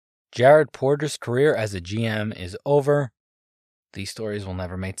Jared Porter's career as a GM is over. These stories will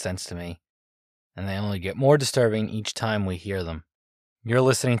never make sense to me, and they only get more disturbing each time we hear them. You're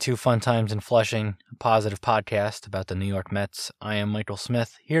listening to Fun Times in Flushing, a positive podcast about the New York Mets. I am Michael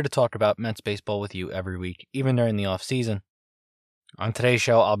Smith, here to talk about Mets baseball with you every week, even during the off-season. On today's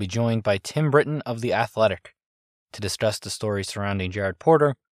show, I'll be joined by Tim Britton of The Athletic to discuss the stories surrounding Jared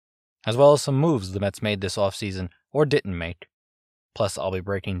Porter, as well as some moves the Mets made this offseason or didn't make. Plus, I'll be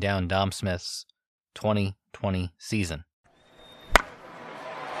breaking down Dom Smith's 2020 season.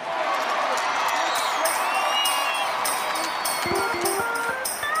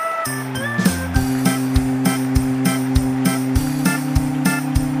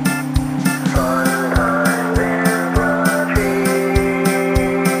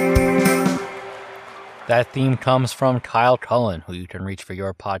 That theme comes from Kyle Cullen, who you can reach for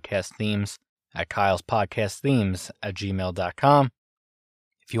your podcast themes at kylspodcastthemes@gmail.com.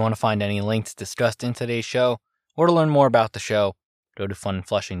 If you want to find any links discussed in today's show, or to learn more about the show, go to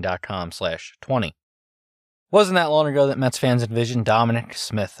funflushing.com/20. Wasn't that long ago that Mets fans envisioned Dominic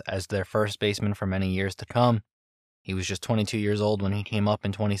Smith as their first baseman for many years to come. He was just 22 years old when he came up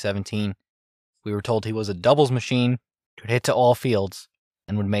in 2017. We were told he was a doubles machine, could hit to all fields,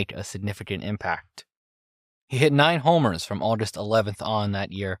 and would make a significant impact. He hit 9 homers from August 11th on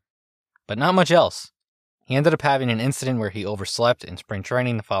that year, but not much else. He ended up having an incident where he overslept in spring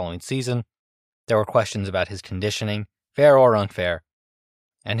training the following season. There were questions about his conditioning, fair or unfair,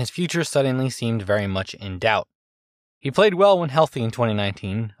 and his future suddenly seemed very much in doubt. He played well when healthy in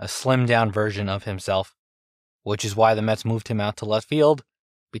 2019, a slimmed-down version of himself, which is why the Mets moved him out to left field,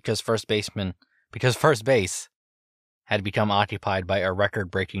 because first base had become occupied by a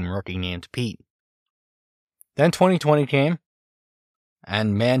record-breaking rookie named Pete. Then 2020 came,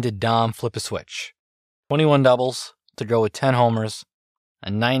 and man did Dom flip a switch. 21 doubles to go with 10 homers, a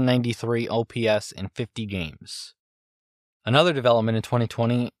 .993 OPS in 50 games. Another development in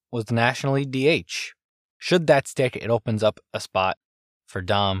 2020 was the National League DH. Should that stick, it opens up a spot for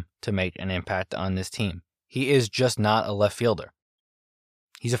Dom to make an impact on this team. He is just not a left fielder.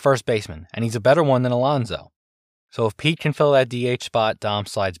 He's a first baseman, and he's a better one than Alonso. So if Pete can fill that DH spot, Dom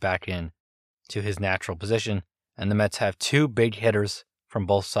slides back in to his natural position, and the Mets have 2 big hitters from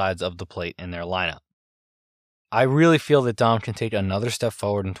both sides of the plate in their lineup. I really feel that Dom can take another step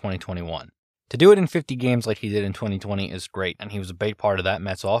forward in 2021. To do it in 50 games like he did in 2020 is great, and he was a big part of that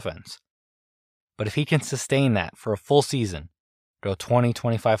Mets offense. But if he can sustain that for a full season, go 20,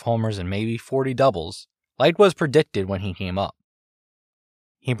 25 homers, and maybe 40 doubles, like was predicted when he came up,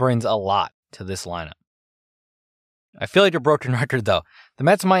 he brings a lot to this lineup. I feel like a broken record, though. The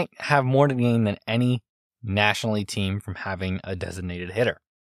Mets might have more to gain than any National League team from having a designated hitter.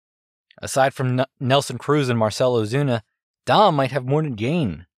 Aside from Nelson Cruz and Marcell Ozuna, Dom might have more to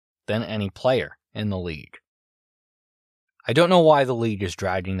gain than any player in the league. I don't know why the league is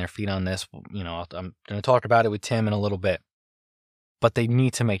dragging their feet on this. I'm going to talk about it with Tim in a little bit. But they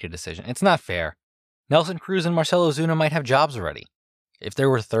need to make a decision. It's not fair. Nelson Cruz and Marcell Ozuna might have jobs already. If there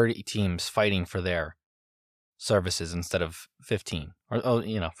were 30 teams fighting for their services instead of 15.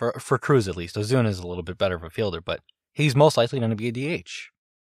 For Cruz at least. Ozuna is a little bit better of a fielder, but he's most likely going to be a DH.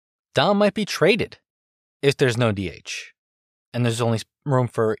 Dom might be traded if there's no DH, and there's only room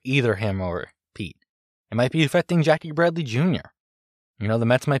for either him or Pete. It might be affecting Jackie Bradley Jr. The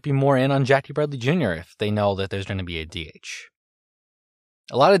Mets might be more in on Jackie Bradley Jr. if they know that there's going to be a DH.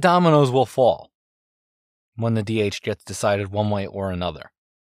 A lot of dominoes will fall when the DH gets decided one way or another.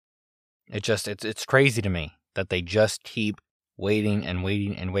 It's crazy to me that they just keep waiting and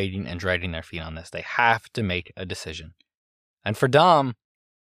dragging their feet on this. They have to make a decision. And for Dom,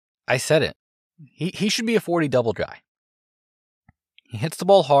 I said it. He should be a 40 double guy. He hits the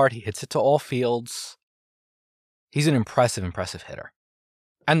ball hard. He hits it to all fields. He's an impressive hitter.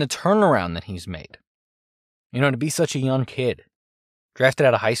 And the turnaround that he's made. To be such a young kid, drafted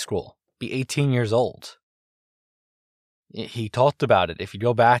out of high school, be 18 years old. He talked about it. If you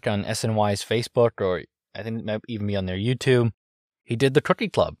go back on SNY's Facebook, or I think it might even be on their YouTube, he did the Cookie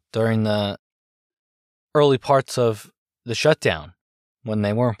Club during the early parts of the shutdown when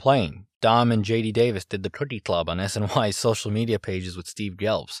they weren't playing. Dom and JD Davis did the Cookie Club on SNY's social media pages with Steve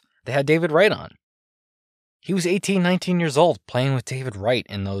Gelbs. They had David Wright on. He was 18, 19 years old playing with David Wright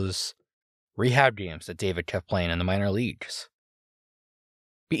in those rehab games that David kept playing in the minor leagues.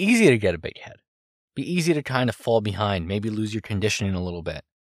 Be easy to get a big head. Be easy to kind of fall behind, maybe lose your conditioning a little bit.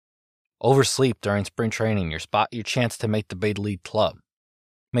 Oversleep during spring training, your chance to make the big league club.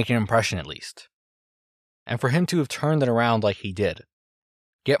 Make an impression at least. And for him to have turned it around like he did,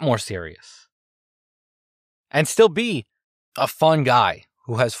 get more serious, and still be a fun guy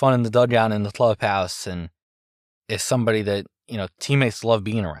who has fun in the dugout in the clubhouse and is somebody that, teammates love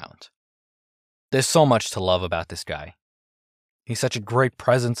being around. There's so much to love about this guy. He's such a great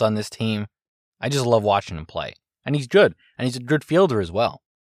presence on this team. I just love watching him play. And he's good. And he's a good fielder as well.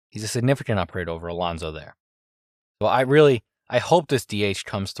 He's a significant upgrade over Alonso there. So I hope this DH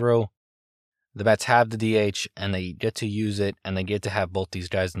comes through. The Mets have the DH and they get to use it and they get to have both these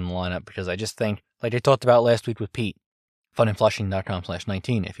guys in the lineup because I just think, like I talked about last week with Pete,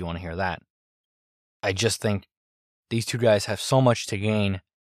 funandflushing.com/19 if you want to hear that. I just think these two guys have so much to gain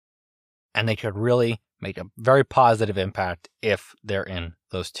and they could really make a very positive impact if they're in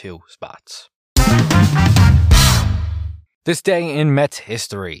those two spots. This day in Mets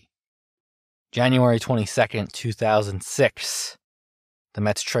history, January 22nd, 2006, the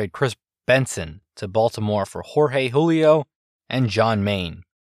Mets trade Chris Benson to Baltimore for Jorge Julio and John Maine.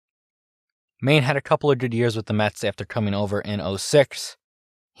 Maine had a couple of good years with the Mets after coming over in 2006.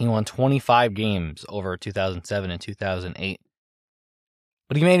 He won 25 games over 2007 and 2008.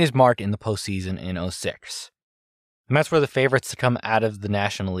 But he made his mark in the postseason in 2006. The Mets were the favorites to come out of the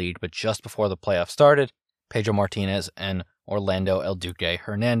National League, but just before the playoffs started, Pedro Martinez and Orlando El Duque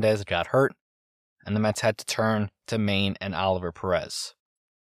Hernandez got hurt, and the Mets had to turn to Maine and Oliver Perez.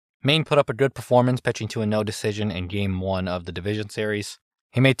 Maine put up a good performance, pitching to a no decision in Game 1 of the division series.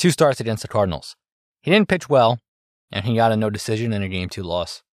 He made 2 starts against the Cardinals. He didn't pitch well, and he got a no decision in a Game 2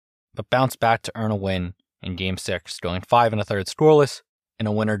 loss, but bounced back to earn a win in Game 6, going 5 1/3 scoreless in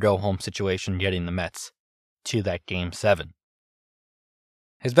a winner-go-home situation, getting the Mets to that Game 7.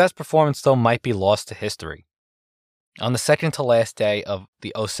 His best performance, though, might be lost to history. On the second-to-last day of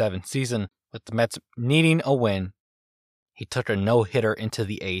the 2007 season, with the Mets needing a win, he took a no-hitter into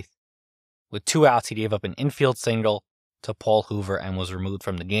the 8th. With 2 outs, he gave up an infield single to Paul Hoover and was removed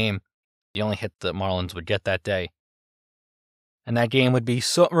from the game, the only hit the Marlins would get that day. And that game would be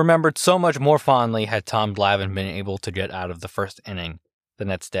remembered so much more fondly had Tom Glavine been able to get out of the first inning the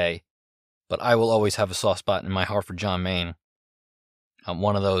next day. But I will always have a soft spot in my heart for John Maine.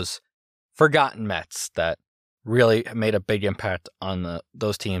 One of those forgotten Mets that really made a big impact on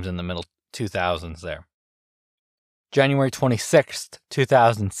those teams in the middle 2000s there. January 26th,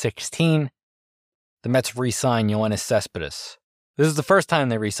 2016, the Mets re-signed Yoenis Cespedes. This is the first time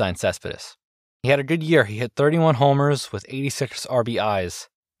they re-signed Cespedes. He had a good year. He hit 31 homers with 86 RBIs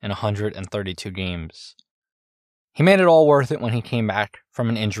in 132 games. He made it all worth it when he came back from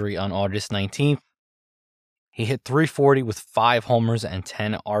an injury on August 19th. He hit .340 with 5 homers and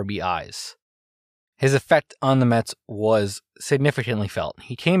 10 RBIs. His effect on the Mets was significantly felt.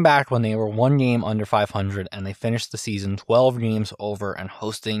 He came back when they were 1 game under 500 and they finished the season 12 games over and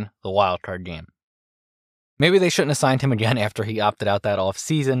hosting the wildcard game. Maybe they shouldn't have signed him again after he opted out that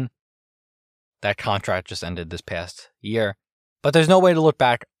offseason. That contract just ended this past year. But there's no way to look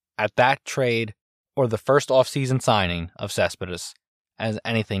back at that trade or the first offseason signing of Cespedes as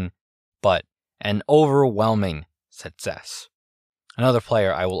anything but an overwhelming success. Another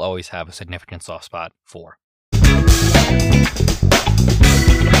player I will always have a significant soft spot for.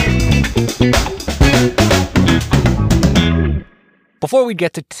 Before we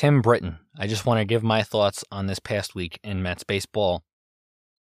get to Tim Britton, I just want to give my thoughts on this past week in Mets baseball.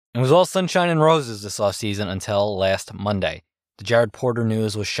 It was all sunshine and roses this offseason until last Monday. The Jared Porter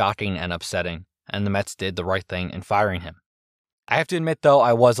news was shocking and upsetting, and the Mets did the right thing in firing him. I have to admit, though,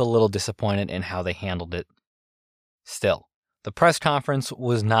 I was a little disappointed in how they handled it. Still, the press conference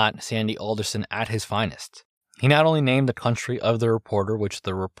was not Sandy Alderson at his finest. He not only named the country of the reporter, which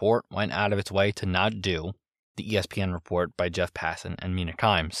the report went out of its way to not do, the ESPN report by Jeff Passan and Mina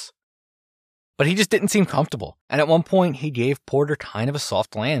Kimes, but he just didn't seem comfortable, and at one point he gave Porter kind of a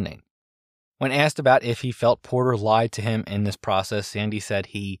soft landing. When asked about if he felt Porter lied to him in this process, Sandy said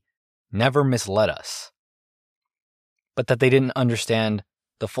he never misled us, but that they didn't understand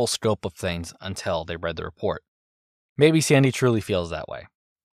the full scope of things until they read the report. Maybe Sandy truly feels that way,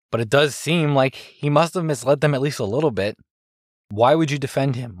 but it does seem like he must have misled them at least a little bit. Why would you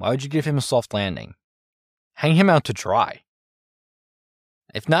defend him? Why would you give him a soft landing? Hang him out to dry.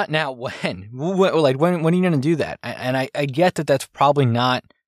 If not now, when? When are you going to do that? And I get that that's probably not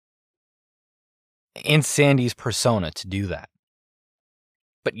in Sandy's persona to do that.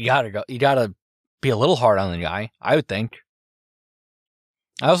 But you gotta be a little hard on the guy, I would think.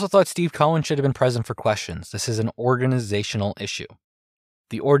 I also thought Steve Cohen should have been present for questions. This is an organizational issue.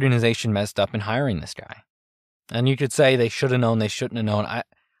 The organization messed up in hiring this guy. And you could say they should have known, they shouldn't have known.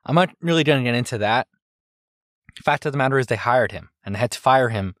 I'm not really going to get into that. The fact of the matter is they hired him, and they had to fire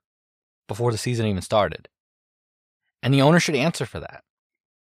him before the season even started. And the owner should answer for that.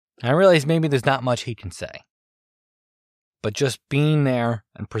 And I realize maybe there's not much he can say. but just being there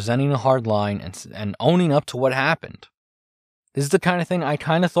and presenting a hard line and owning up to what happened. This is the kind of thing I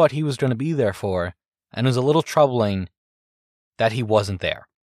kind of thought he was going to be there for, and it was a little troubling that he wasn't there.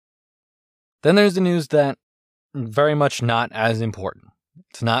 Then there's the news that very much not as important.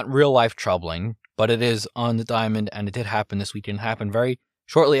 It's not real life troubling, but it is on the diamond, and it did happen this weekend. It happened very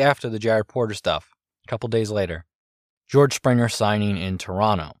shortly after the Jared Porter stuff, a couple days later. George Springer signing in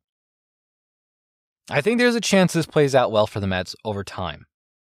Toronto. I think there's a chance this plays out well for the Mets over time,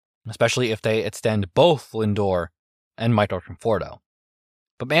 especially if they extend both Lindor and Michael Conforto.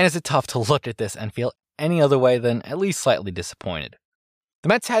 But man, is it tough to look at this and feel any other way than at least slightly disappointed. The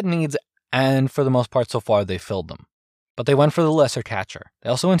Mets had needs, and for the most part so far, they filled them. But they went for the lesser catcher. They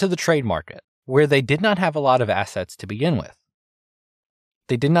also went to the trade market, where they did not have a lot of assets to begin with.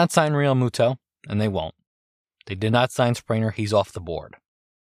 They did not sign Real Muto, and they won't. They did not sign Springer, he's off the board.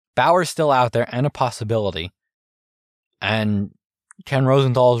 Bauer's still out there and a possibility, and Ken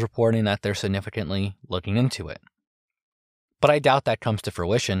Rosenthal is reporting that they're significantly looking into it. But I doubt that comes to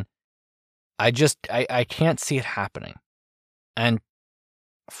fruition. I can't see it happening. And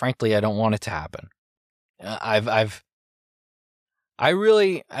frankly, I don't want it to happen. I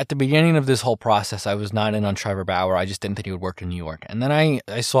really, at the beginning of this whole process, I was not in on Trevor Bauer. I just didn't think he would work in New York. And then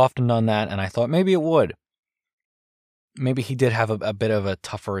I softened on that, and I thought maybe it would. Maybe he did have a bit of a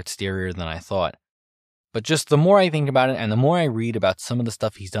tougher exterior than I thought. But just the more I think about it, and the more I read about some of the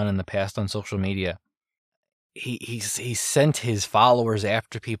stuff he's done in the past on social media, he's sent his followers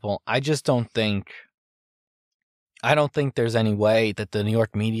after people. I don't think there's any way that the New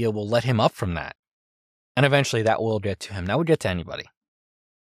York media will let him up from that. And eventually that will get to him. That would get to anybody.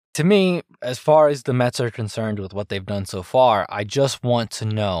 To me, as far as the Mets are concerned with what they've done so far, I just want to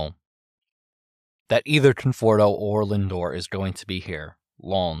know that either Conforto or Lindor is going to be here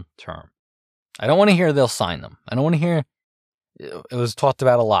long term. I don't want to hear they'll sign them. I don't want to hear, it was talked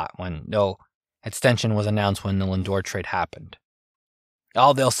about a lot when no extension was announced when the Lindor trade happened.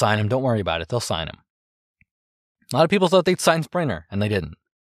 Oh, they'll sign him. Don't worry about it. They'll sign him. A lot of people thought they'd sign Springer, and they didn't.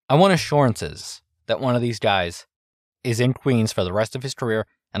 I want assurances that one of these guys is in Queens for the rest of his career,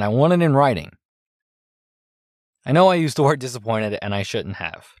 and I want it in writing. I know I used the word disappointed, and I shouldn't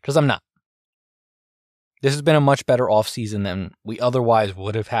have, because I'm not. This has been a much better offseason than we otherwise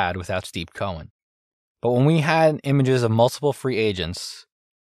would have had without Steve Cohen. But when we had images of multiple free agents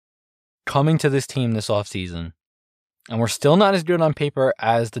coming to this team this offseason, and we're still not as good on paper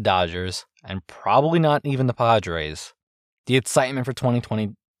as the Dodgers, and probably not even the Padres, the excitement for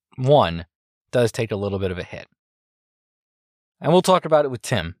 2021 does take a little bit of a hit. And we'll talk about it with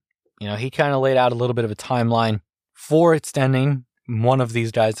Tim. You know, he kind of laid out a little bit of a timeline for extending one of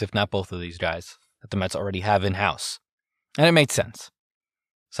these guys, if not both of these guys, that the Mets already have in-house. And it made sense.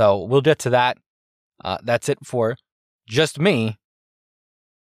 So we'll get to that. That's it for just me.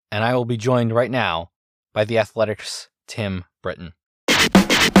 And I will be joined right now by The Athletic's Tim Britton.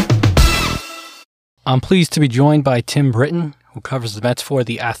 I'm pleased to be joined by Tim Britton, who covers the Mets for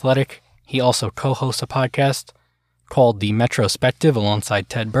The Athletic. He also co-hosts a podcast called The Metrospective alongside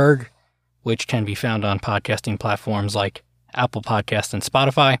Ted Berg, which can be found on podcasting platforms like Apple Podcasts and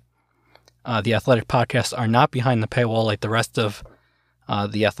Spotify. The Athletic podcasts are not behind the paywall like the rest of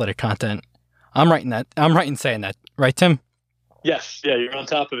the Athletic content. I'm right in saying that. Right, Tim? Yes. Yeah, you're on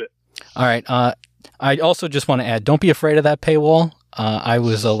top of it. All right. I also just want to add, don't be afraid of that paywall. I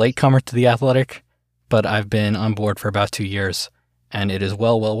was a latecomer to The Athletic, but I've been on board for about 2 years, and it is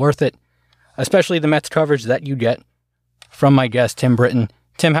well worth it, especially the Mets coverage that you get from my guest, Tim Britton.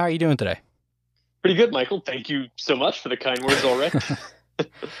 Tim, how are you doing today? Pretty good, Michael. Thank you so much for the kind words already.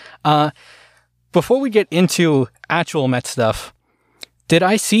 Before we get into actual Mets stuff, did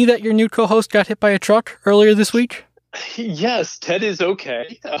I see that your new co-host got hit by a truck earlier this week? Yes, Ted is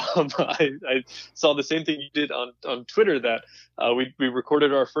okay. I saw the same thing you did on Twitter, that we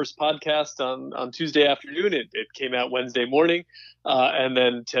recorded our first podcast on Tuesday afternoon. It came out Wednesday morning, and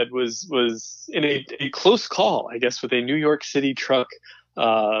then Ted was in a close call, I guess, with a New York City truck.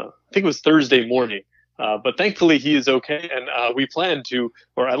 I think it was Thursday morning. But thankfully he is okay, and we plan to,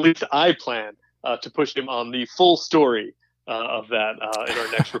 or at least I plan to push him on the full story of that in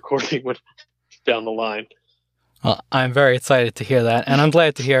our next recording down the line. Well, I'm very excited to hear that, and I'm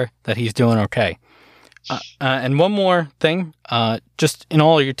glad to hear that he's doing okay. And one more thing, just in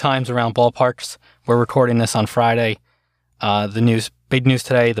all your times around ballparks, we're recording this on Friday. Big news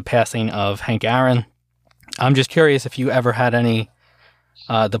today, the passing of Hank Aaron. I'm just curious if you ever had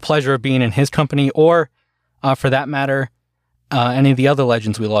the pleasure of being in his company, or for that matter, any of the other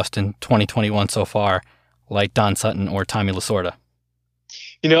legends we lost in 2021 so far, like Don Sutton or Tommy Lasorda.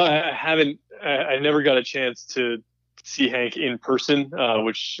 You know, I never got a chance to see Hank in person,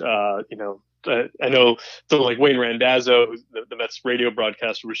 which I know someone like Wayne Randazzo, who's the Mets radio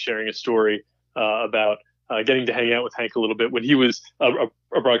broadcaster, was sharing a story about getting to hang out with Hank a little bit when he was a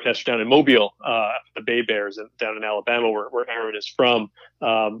broadcaster down in Mobile, the Bay Bears, and down in Alabama, where Aaron is from.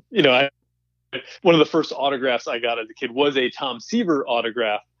 One of the first autographs I got as a kid was a Tom Seaver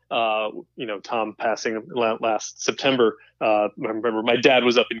autograph. Tom passing last September. I remember my dad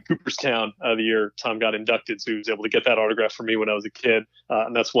was up in Cooperstown the year Tom got inducted, so he was able to get that autograph for me when I was a kid.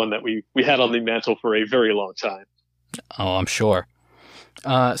 And that's one that we had on the mantle for a very long time. Oh, I'm sure.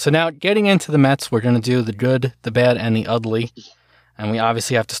 So now getting into the Mets, we're going to do the good, the bad, and the ugly. And we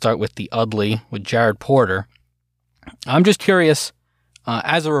obviously have to start with the ugly with Jared Porter. I'm just curious,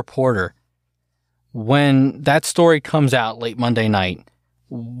 as a reporter, when that story comes out late Monday night,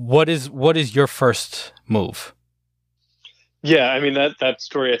 what is your first move? Yeah, I mean, that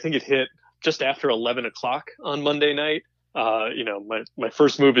story, I think it hit just after 11 o'clock on Monday night. My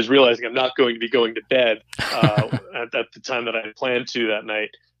first move is realizing I'm not going to be going to bed at the time that I had planned to that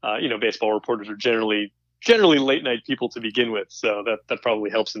night. Baseball reporters are generally late night people to begin with, so that probably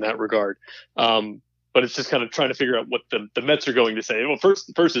helps in that regard. But it's just kind of trying to figure out what the Mets are going to say. Well,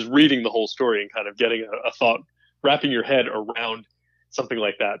 first is reading the whole story and kind of getting a thought, wrapping your head around something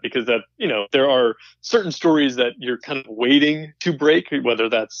like that, because there are certain stories that you're kind of waiting to break, whether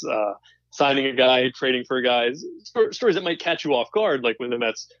that's signing a guy, trading for a guy, stories that might catch you off guard, like when the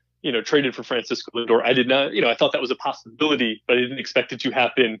Mets traded for Francisco Lindor. I did not, I thought that was a possibility, but I didn't expect it to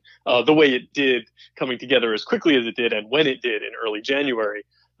happen the way it did, coming together as quickly as it did and when it did in early January.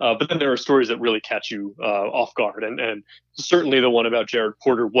 But then there are stories that really catch you off guard. And certainly the one about Jared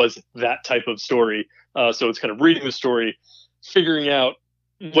Porter was that type of story. So it's kind of reading the story, figuring out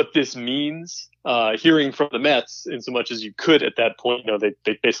what this means, hearing from the Mets in so much as you could at that point.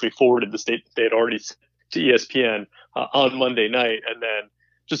 They basically forwarded the statement they had already sent to ESPN on Monday night. And then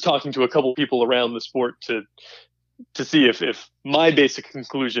just talking to a couple people around the sport to see if my basic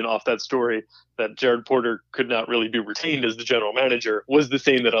conclusion off that story, that Jared Porter could not really be retained as the general manager, was the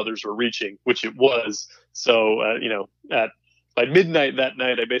same that others were reaching, which it was. So, by midnight that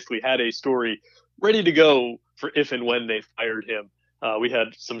night, I basically had a story ready to go for if and when they fired him. We had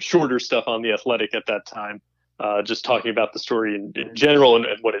some shorter stuff on The Athletic at that time, just talking about the story in general and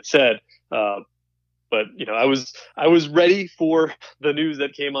what it said. But I was ready for the news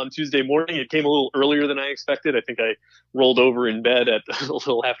that came on Tuesday morning. It came a little earlier than I expected. I think I rolled over in bed at a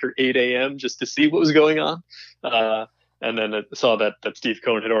little after 8 a.m. just to see what was going on. And then I saw that Steve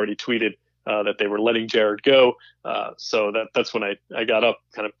Cohen had already tweeted that they were letting Jared go. So that's when I got up,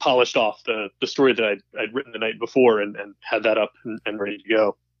 kind of polished off the story that I'd written the night before and had that up and ready to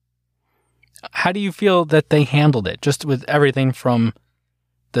go. How do you feel that they handled it, just with everything from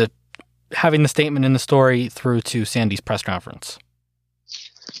having the statement in the story through to Sandy's press conference?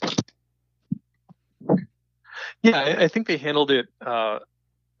 Yeah, I think they handled it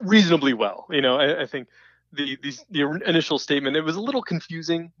reasonably well. I think the initial statement, it was a little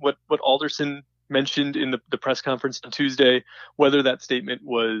confusing what Alderson mentioned in the press conference on Tuesday, whether that statement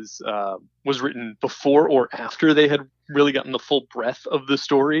was written before or after they had really gotten the full breadth of the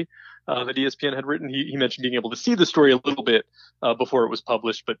story that ESPN had written. He mentioned being able to see the story a little bit before it was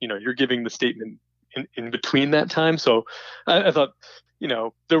published, but you're giving the statement in between that time. So I thought,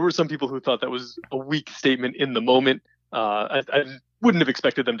 there were some people who thought that was a weak statement in the moment. I wouldn't have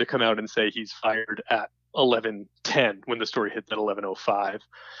expected them to come out and say he's fired at 11:10 when the story hit at 11:05.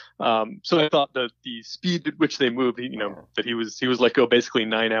 So I thought that the speed at which they moved, that he was let go basically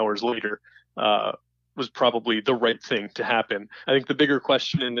 9 hours later, was probably the right thing to happen. I think the bigger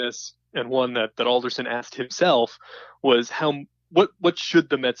question in this, and one that Alderson asked himself, was what should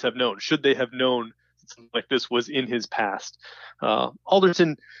the Mets have known? Should they have known something like this was in his past?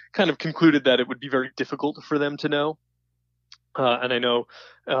 Alderson kind of concluded that it would be very difficult for them to know. And I know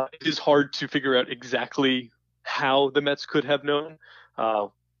it is hard to figure out exactly how the Mets could have known.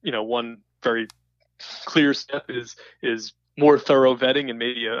 One very clear step is more thorough vetting, and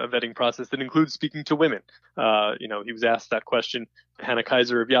maybe a vetting process that includes speaking to women. He was asked that question, Hannah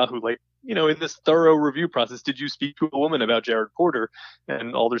Kaiser of Yahoo, in this thorough review process, did you speak to a woman about Jared Porter?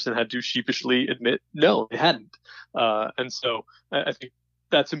 And Alderson had to sheepishly admit, no, they hadn't. And so I think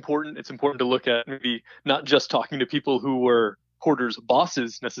that's important. It's important to look at maybe not just talking to people who were Porter's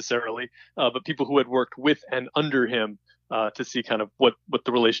bosses necessarily, but people who had worked with and under him, to see kind of what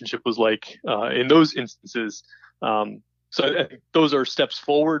the relationship was like in those instances. So I think those are steps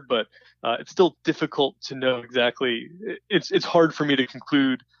forward, but it's still difficult to know exactly. It's hard for me to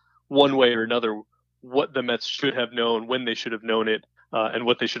conclude one way or another what the Mets should have known, when they should have known it. and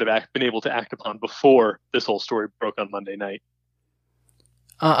what they should have been able to act upon before this whole story broke on Monday night.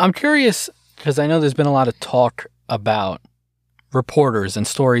 I'm curious because I know there's been a lot of talk about reporters and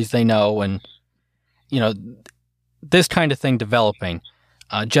stories they know, and this kind of thing developing.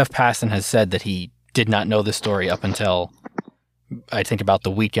 Jeff Passan has said that he did not know this story up until I think about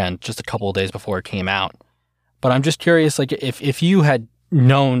the weekend, just a couple of days before it came out. But I'm just curious, like if you had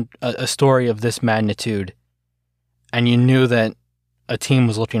known a story of this magnitude and you knew that a team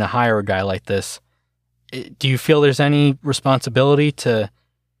was looking to hire a guy like this, do you feel there's any responsibility to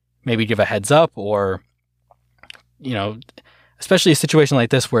maybe give a heads up, or, especially a situation like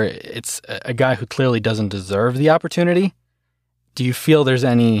this where it's a guy who clearly doesn't deserve the opportunity? Do you feel there's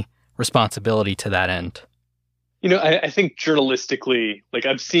any responsibility to that end? I think journalistically, like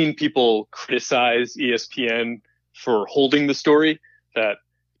I've seen people criticize ESPN for holding the story. That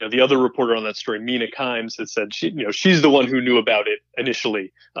the other reporter on that story, Mina Kimes, has said she's the one who knew about it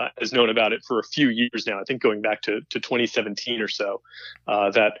initially, has known about it for a few years now. I think going back to 2017 or so.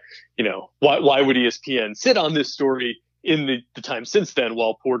 That why would ESPN sit on this story in the time since then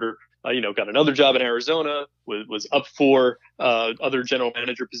while Porter got another job in Arizona, was up for other general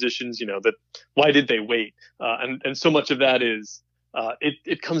manager positions. That why did they wait? And so much of that is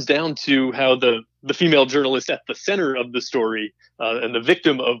it comes down to how the female journalist at the center of the story and the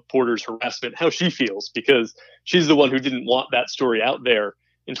victim of Porter's harassment, how she feels, because she's the one who didn't want that story out there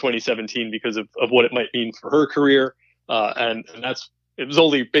in 2017 because of what it might mean for her career. And it was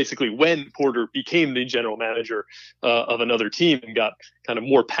only basically when Porter became the general manager of another team and got kind of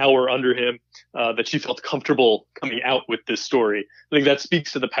more power under him that she felt comfortable coming out with this story. I think that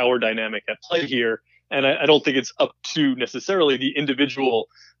speaks to the power dynamic at play here. And I don't think it's up to necessarily the individual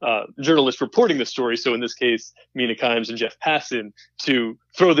journalist reporting the story. So in this case, Mina Kimes and Jeff Passan, to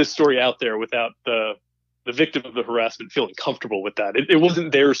throw this story out there without the victim of the harassment feeling comfortable with that. It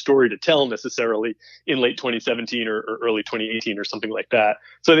wasn't their story to tell necessarily in late 2017 or early 2018 or something like that.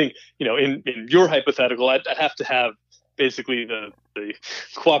 So I think, in your hypothetical, I'd have to have basically the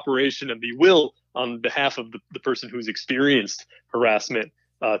cooperation and the will on behalf of the person who's experienced harassment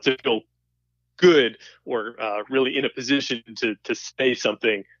to feel good or really in a position to say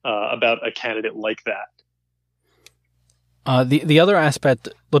something about a candidate like that. The other aspect,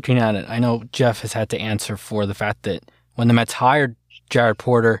 looking at it, I know Jeff has had to answer for the fact that when the Mets hired Jared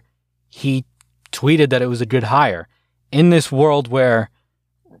Porter, he tweeted that it was a good hire. In this world where,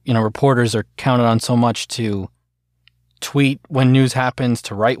 reporters are counted on so much to tweet when news happens,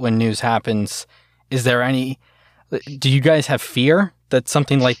 to write when news happens, do you guys have fear that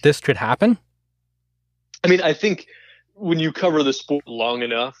something like this could happen? I mean, I think when you cover the sport long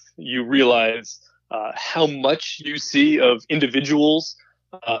enough, you realize how much you see of individuals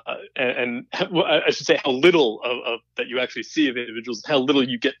and I should say how little of that you actually see of individuals, how little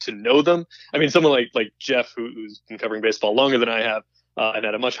you get to know them. I mean, someone like Jeff, who's been covering baseball longer than I have and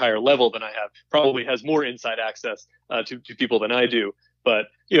at a much higher level than I have, probably has more inside access to people than I do. But,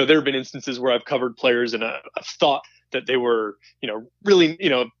 there have been instances where I've covered players and I've thought that they were, really,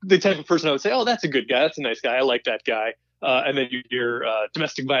 the type of person I would say, oh, that's a good guy. That's a nice guy. I like that guy. And then you hear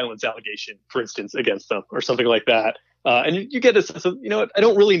domestic violence allegation, for instance, against them or something like that. And you get a sense of, I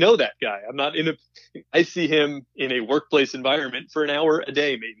don't really know that guy. I see him in a workplace environment for an hour a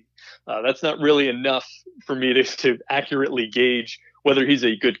day, maybe. That's not really enough for me to accurately gauge whether he's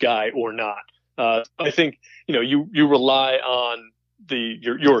a good guy or not. I think, you rely on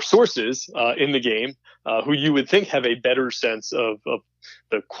your sources in the game, who you would think have a better sense of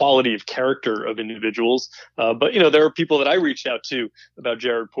the quality of character of individuals. But, there are people that I reached out to about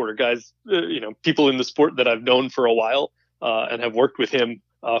Jared Porter, guys, people in the sport that I've known for a while and have worked with him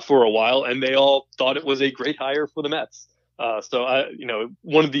for a while, and they all thought it was a great hire for the Mets. So,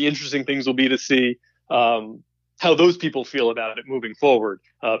 one of the interesting things will be to see how those people feel about it moving forward.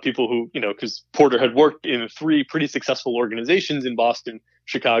 People who, because Porter had worked in 3 pretty successful organizations in Boston,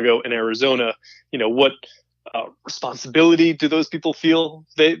 Chicago, and Arizona. What responsibility do those people feel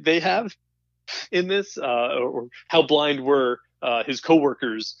they have in this? Or how blind were his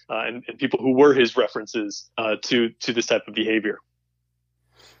coworkers and people who were his references to this type of behavior?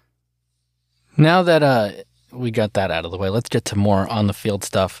 Now that we got that out of the way, let's get to more on the field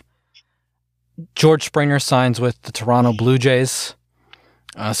stuff. George Springer signs with the Toronto Blue Jays.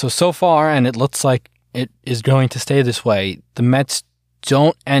 So far, and it looks like it is going to stay this way, the Mets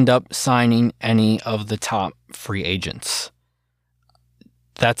don't end up signing any of the top free agents.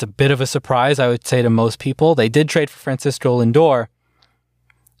 That's a bit of a surprise, I would say, to most people. They did trade for Francisco Lindor.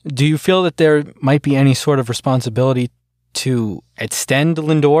 Do you feel that there might be any sort of responsibility to extend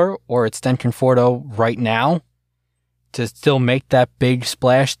Lindor or extend Conforto right now to still make that big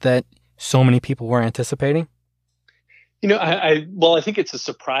splash that so many people were anticipating? I think it's a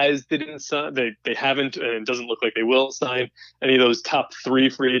surprise they didn't sign. They haven't, and it doesn't look like they will sign any of those top three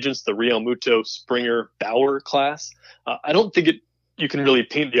free agents, the Real Muto, Springer, Bauer class. I don't think you can really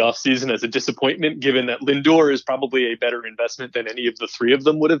paint the offseason as a disappointment, given that Lindor is probably a better investment than any of the three of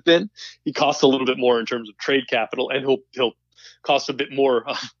them would have been. He costs a little bit more in terms of trade capital, and he'll cost a bit more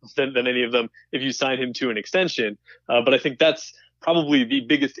than any of them if you sign him to an extension. But I think that's probably the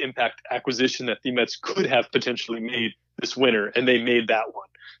biggest impact acquisition that the Mets could have potentially made this winter, and they made that one.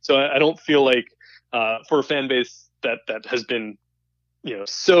 So I don't feel like for a fan base that has been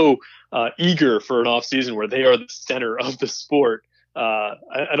so eager for an offseason where they are the center of the sport,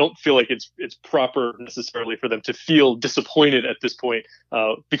 I don't feel like it's proper necessarily for them to feel disappointed at this point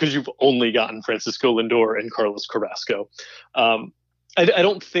because you've only gotten Francisco Lindor and Carlos Carrasco. I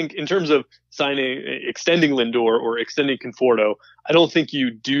don't think, in terms of extending Lindor or extending Conforto, I don't think you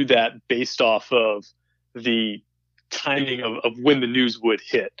do that based off of the timing of when the news would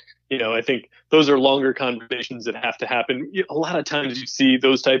hit. I think those are longer conversations that have to happen. A lot of times you see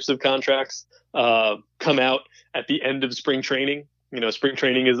those types of contracts come out at the end of spring training. Spring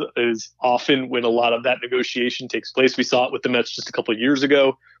training is often when a lot of that negotiation takes place. We saw it with the Mets just a couple of years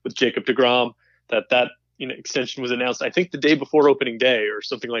ago with Jacob deGrom, that extension was announced, I think, the day before opening day or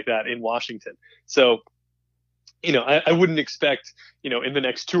something like that in Washington. So, I wouldn't expect, in the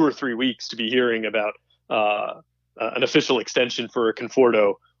next 2 or 3 weeks to be hearing about an official extension for a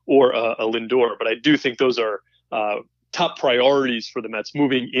Conforto or a Lindor. But I do think those are top priorities for the Mets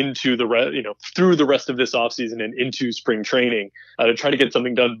moving into through the rest of this offseason and into spring training to try to get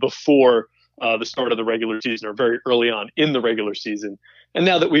something done before the start of the regular season or very early on in the regular season. And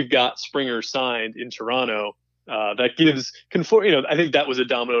now that we've got Springer signed in Toronto, that gives Conforto, I think that was a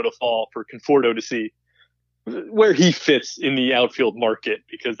domino to fall for Conforto to see where he fits in the outfield market,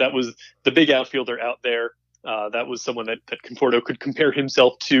 because that was the big outfielder out there. That was someone that Conforto could compare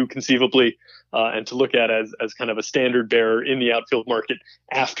himself to conceivably and to look at as kind of a standard bearer in the outfield market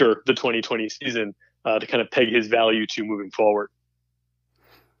after the 2020 season to kind of peg his value to moving forward.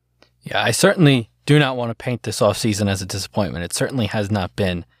 Yeah, I certainly do not want to paint this offseason as a disappointment. It certainly has not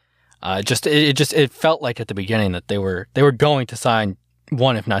been. It felt like at the beginning that they were going to sign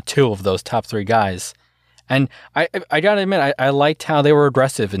one, if not two, of those top three guys. And I got to admit, I liked how they were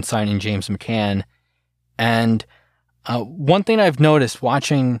aggressive in signing James McCann. And one thing I've noticed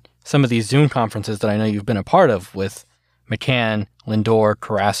watching some of these Zoom conferences that I know you've been a part of with McCann, Lindor,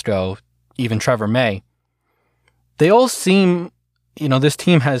 Carrasco, even Trevor May, they all seem, this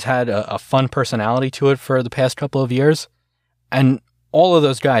team has had a fun personality to it for the past couple of years. And all of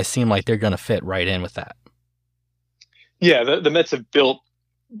those guys seem like they're going to fit right in with that. Yeah, the Mets have built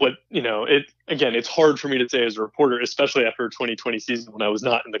what, it's hard for me to say as a reporter, especially after a 2020 season when I was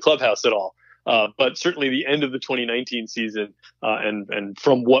not in the clubhouse at all. But certainly the end of the 2019 season, and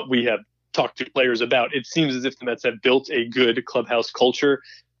from what we have talked to players about, it seems as if the Mets have built a good clubhouse culture.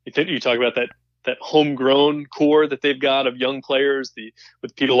 You talk about that homegrown core that they've got of young players,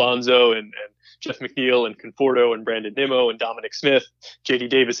 with Pete Alonso and Jeff McNeil and Conforto and Brandon Nimmo and Dominic Smith. JD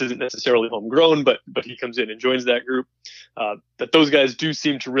Davis isn't necessarily homegrown, but he comes in and joins that group. That those guys do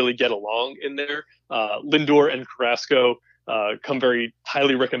seem to really get along in there. Lindor and Carrasco come very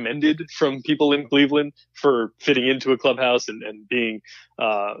highly recommended from people in Cleveland for fitting into a clubhouse and being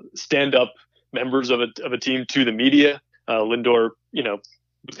stand-up members of a team to the media. Lindor,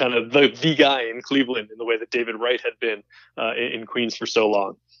 was kind of the guy in Cleveland in the way that David Wright had been in Queens for so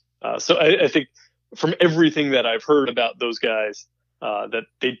long. So I think from everything that I've heard about those guys, that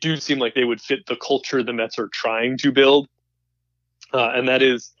they do seem like they would fit the culture the Mets are trying to build. And that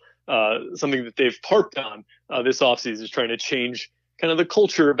is something that they've harped on this offseason, is trying to change kind of the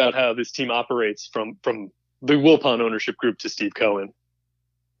culture about how this team operates from the Wilpon ownership group to Steve Cohen.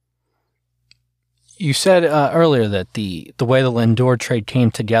 You said earlier that the way the Lindor trade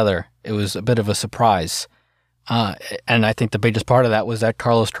came together, it was a bit of a surprise. And I think the biggest part of that was that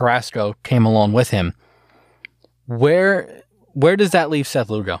Carlos Carrasco came along with him. Where does that leave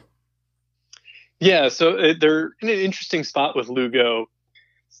Seth Lugo? Yeah, so they're in an interesting spot with Lugo.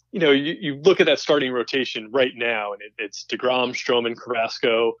 You look at that starting rotation right now, and it's DeGrom, Stroman,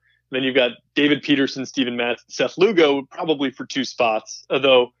 Carrasco. Then you've got David Peterson, Steven Matz, Seth Lugo, probably for two spots.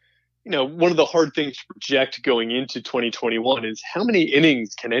 Although, one of the hard things to project going into 2021 is how many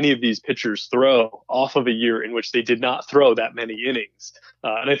innings can any of these pitchers throw off of a year in which they did not throw that many innings.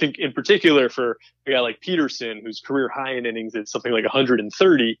 And I think in particular for a guy like Peterson, whose career high in innings is something like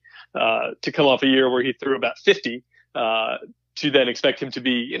 130, to come off a year where he threw about 50, to then expect him to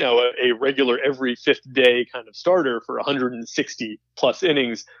be, a regular every fifth day kind of starter for 160 plus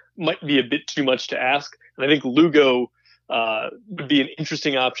innings might be a bit too much to ask. And I think Lugo would be an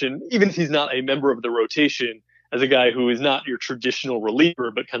interesting option, even if he's not a member of the rotation, as a guy who is not your traditional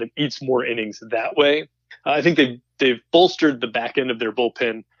reliever, but kind of eats more innings that way. I think they've bolstered the back end of their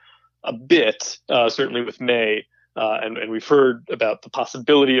bullpen a bit, certainly with May. And we've heard about the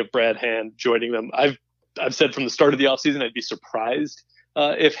possibility of Brad Hand joining them. I've said from the start of the offseason I'd be surprised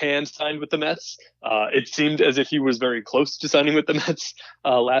if Hand signed with the Mets. It seemed as if he was very close to signing with the Mets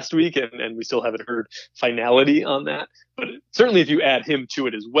last week, and we still haven't heard finality on that. But certainly if you add him to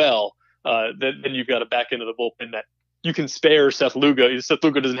it as well, then you've got a back end of the bullpen that you can spare Seth Lugo. Seth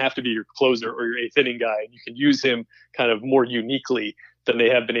Lugo doesn't have to be your closer or your eighth inning guy, and you can use him kind of more uniquely than they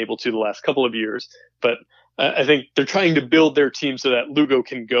have been able to the last couple of years. But I think they're trying to build their team so that Lugo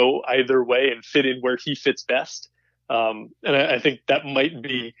can go either way and fit in where he fits best. And I think that might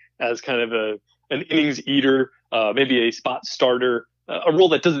be as kind of an innings eater, maybe a spot starter, a role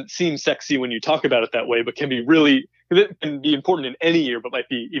that doesn't seem sexy when you talk about it that way, but can be important in any year, but might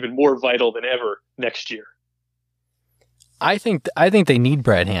be even more vital than ever next year. I think they need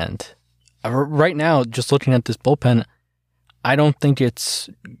Brad Hand. Right now, just looking at this bullpen, I don't think it's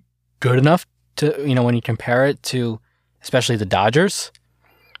good enough to, when you compare it to especially the Dodgers,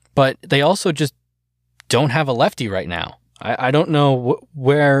 but they also just don't have a lefty right now. I don't know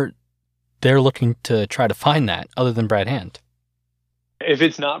where they're looking to try to find that other than Brad Hand. If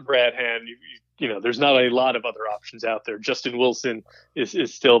it's not Brad Hand, there's not a lot of other options out there. Justin Wilson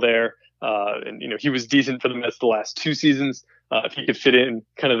is still there. And he was decent for the Mets the last two seasons. If he could fit in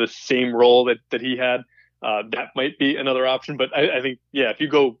kind of the same role that he had, that might be another option. But I think, if you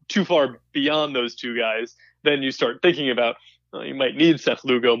go too far beyond those two guys, then you start thinking about you might need Seth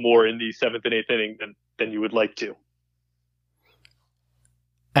Lugo more in the seventh and eighth inning than you would like to.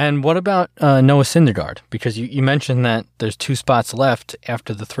 And what about Noah Syndergaard? Because you mentioned that there's two spots left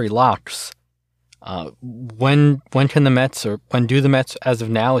after the three locks. When can the Mets, or when do the Mets as of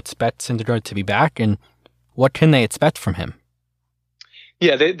now expect Syndergaard to be back, and what can they expect from him?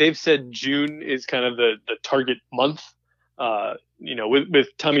 Yeah, they've said June is kind of the target month. With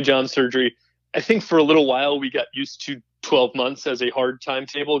Tommy John surgery, I think for a little while we got used to 12 months as a hard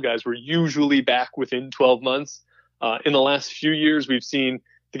timetable. Guys were usually back within 12 months. In the last few years, we've seen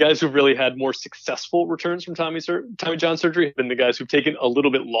the guys who've really had more successful returns from Tommy John surgery have been the guys who've taken a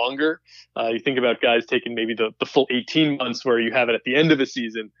little bit longer. You think about guys taking maybe the full 18 months where you have it at the end of a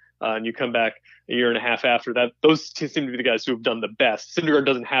season and you come back a year and a half after that. Those seem to be the guys who have done the best. Syndergaard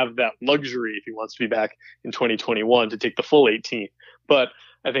doesn't have that luxury if he wants to be back in 2021 to take the full 18. But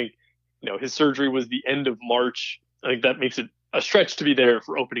I think, his surgery was the end of March. I think that makes it a stretch to be there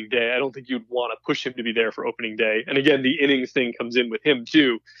for opening day. I don't think you'd want to push him to be there for opening day. And again, the innings thing comes in with him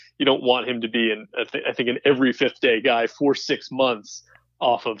too. You don't want him to be I think an every fifth day guy for 6 months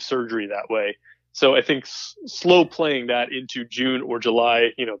off of surgery that way. So I think slow playing that into June or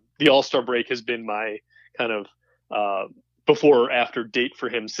July. The All-Star break has been my kind of before or after date for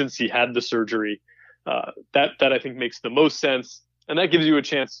him since he had the surgery. That I think makes the most sense. And that gives you a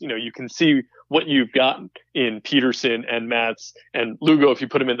chance, you can see what you've got in Peterson and Matz and Lugo if you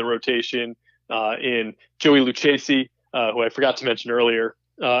put him in the rotation, in Joey Lucchesi, who I forgot to mention earlier,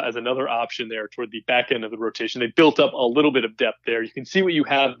 as another option there toward the back end of the rotation. They built up a little bit of depth there. You can see what you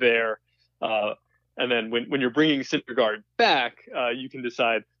have there. And then when you're bringing Syndergaard back, you can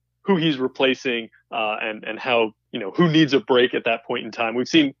decide who he's replacing and how, who needs a break at that point in time. We've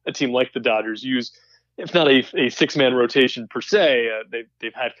seen a team like the Dodgers use, if not a six-man rotation per se,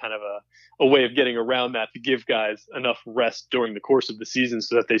 they've had kind of a way of getting around that to give guys enough rest during the course of the season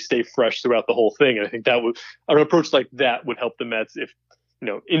so that they stay fresh throughout the whole thing. And I think an approach like that would help the Mets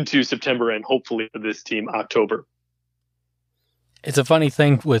into September and hopefully for this team October. It's a funny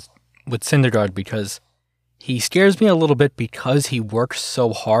thing with Syndergaard because he scares me a little bit because he works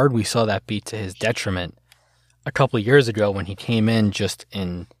so hard. We saw that be to his detriment a couple of years ago when he came in just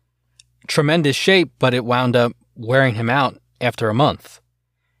in tremendous shape, but it wound up wearing him out after a month.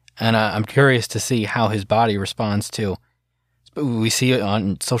 And I'm curious to see how his body responds to. We see it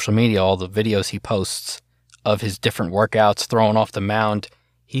on social media, all the videos he posts of his different workouts, throwing off the mound.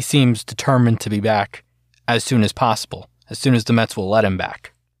 He seems determined to be back as soon as possible, as soon as the Mets will let him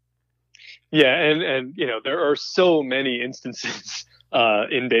back. Yeah, and there are so many instances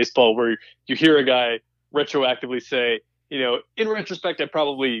in baseball where you hear a guy retroactively say, in retrospect, I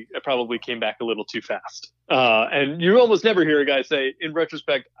probably came back a little too fast. And you almost never hear a guy say, in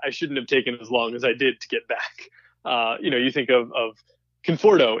retrospect, I shouldn't have taken as long as I did to get back. You think of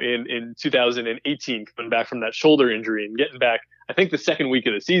Conforto in 2018, coming back from that shoulder injury and getting back, I think, the second week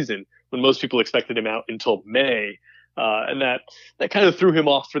of the season when most people expected him out until May. And that kind of threw him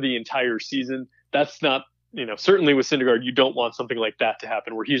off for the entire season. That's not, certainly with Syndergaard, you don't want something like that to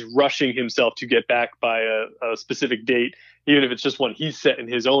happen where he's rushing himself to get back by a specific date, even if it's just one he's set in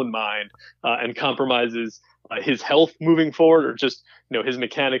his own mind, and compromises his health moving forward, or just, his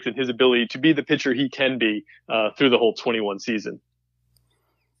mechanics and his ability to be the pitcher he can be through the whole 21 season.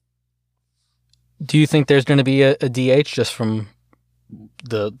 Do you think there's going to be a DH just from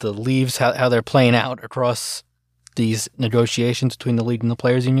the leaves, how they're playing out across these negotiations between the league and the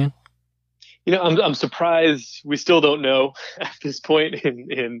players union? I'm surprised we still don't know at this point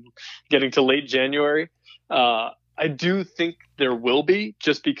in getting to late January. I do think there will be,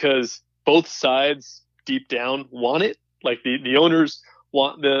 just because both sides deep down want it. Like the owners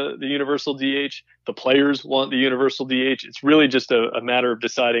want the universal DH, the players want the universal DH. It's really just a matter of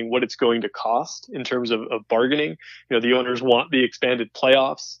deciding what it's going to cost in terms of bargaining. The owners want the expanded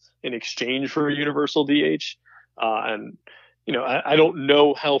playoffs in exchange for a universal DH. And I don't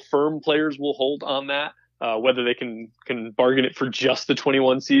know how firm players will hold on that, whether they can bargain it for just the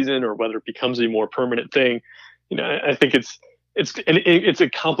 21 season or whether it becomes a more permanent thing. I think it's a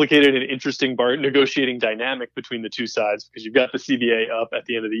complicated and interesting negotiating dynamic between the two sides, because you've got the CBA up at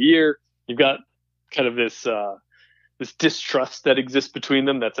the end of the year. You've got kind of this distrust that exists between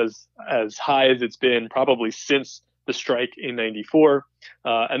them that's as high as it's been probably since the strike in '94.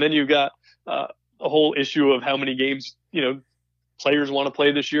 And then you've got a whole issue of how many games, players want to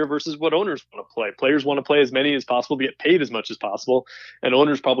play this year versus what owners want to play. Players want to play as many as possible to get paid as much as possible, and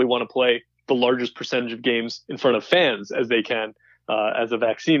owners probably want to play the largest percentage of games in front of fans as they can as the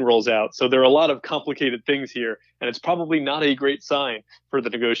vaccine rolls out. So there are a lot of complicated things here, and it's probably not a great sign for the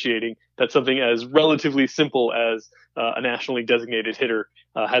negotiating that something as relatively simple as a nationally designated hitter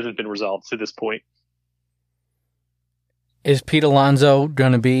hasn't been resolved to this point. Is Pete Alonso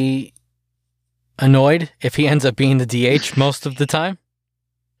going to be annoyed if he ends up being the DH most of the time?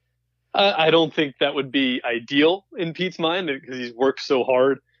 I don't think that would be ideal in Pete's mind, because he's worked so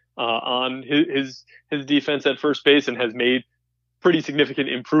hard on his defense at first base and has made pretty significant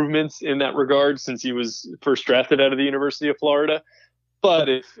improvements in that regard since he was first drafted out of the University of Florida. But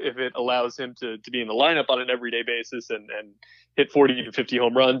if it allows him to be in the lineup on an everyday basis and hit 40 to 50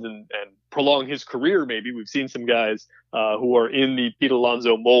 home runs and prolong his career, maybe we've seen some guys who are in the Pete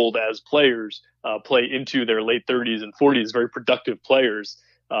Alonso mold as players play into their late 30s and 40s, very productive players.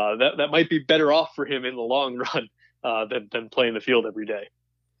 That might be better off for him in the long run than playing the field every day.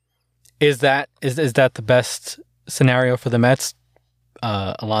 Is that the best scenario for the Mets?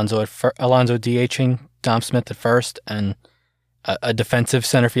 Alonso DHing, Dom Smith at first, and a defensive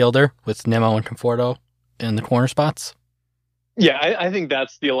center fielder with Nimmo and Conforto in the corner spots? Yeah, I think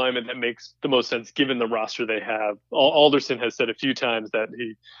that's the alignment that makes the most sense given the roster they have. Alderson has said a few times that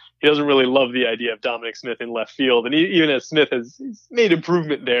he doesn't really love the idea of Dominic Smith in left field, and even as Smith has made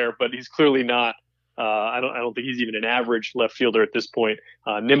improvement there, but he's clearly not. I don't think he's even an average left fielder at this point.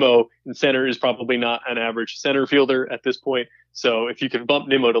 Nimmo in center is probably not an average center fielder at this point. So if you can bump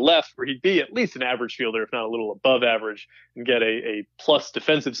Nimmo to left, where he'd be at least an average fielder, if not a little above average, and get a plus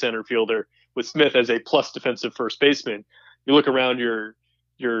defensive center fielder with Smith as a plus defensive first baseman, you look around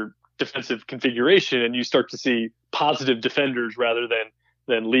your defensive configuration and you start to see positive defenders rather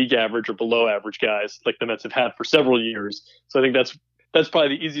than league average or below average guys like the Mets have had for several years. So I think that's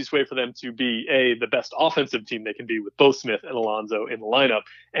probably the easiest way for them to be the best offensive team they can be with both Smith and Alonso in the lineup,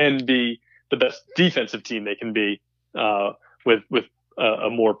 and be the best defensive team they can be with a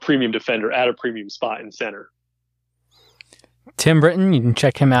more premium defender at a premium spot in center. Tim Britton, you can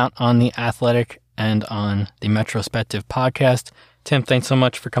check him out on The Athletic and on the Metrospective podcast. Tim, thanks so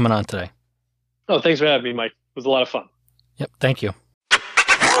much for coming on today. Oh, thanks for having me, Mike. It was a lot of fun. Yep, thank you.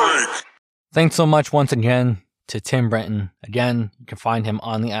 Thanks so much once again to Tim Britton. Again, you can find him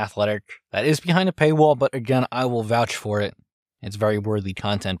on The Athletic. That is behind a paywall, but again, I will vouch for it. It's very worthy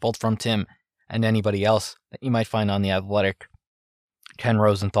content, both from Tim and anybody else that you might find on The Athletic. Ken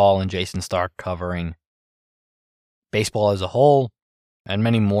Rosenthal and Jason Stark covering baseball as a whole, and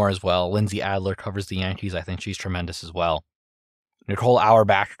many more as well. Lindsay Adler covers the Yankees. I think she's tremendous as well. Nicole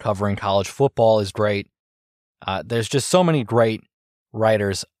Auerbach covering college football is great. There's just so many great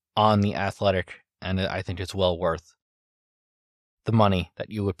writers on The Athletic, and I think it's well worth the money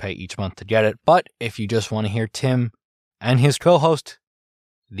that you would pay each month to get it. But if you just want to hear Tim and his co-host,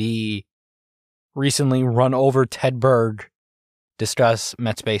 the recently run over Ted Berg, discuss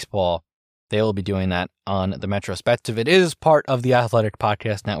Mets baseball, they will be doing that on the Metrospective. It is part of the Athletic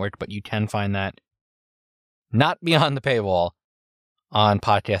Podcast Network, but you can find that not beyond the paywall on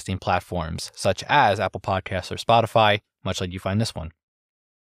podcasting platforms such as Apple Podcasts or Spotify, much like you find this one.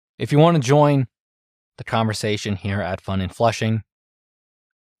 If you want to join the conversation here at Fun in Flushing,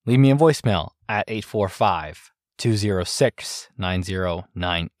 leave me a voicemail at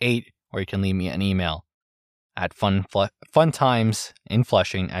 845-206-9098, or you can leave me an email at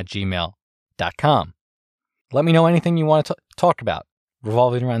funtimesinflushing@gmail.com. Let me know anything you want to talk about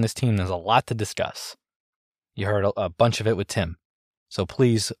revolving around this team. There's a lot to discuss. You heard a bunch of it with Tim. So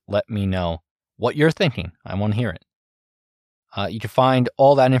please let me know what you're thinking. I want to hear it. You can find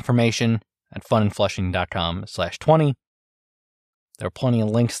all that information at funinflushing.com/20. There are plenty of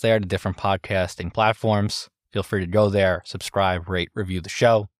links there to different podcasting platforms. Feel free to go there, subscribe, rate, review the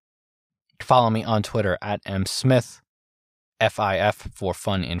show. You can follow me on Twitter at msmith, FIF for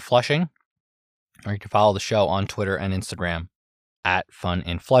Fun in Flushing. Or you can follow the show on Twitter and Instagram at Fun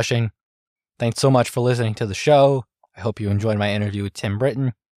in Flushing. Thanks so much for listening to the show. I hope you enjoyed my interview with Tim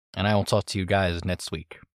Britton, and I will talk to you guys next week.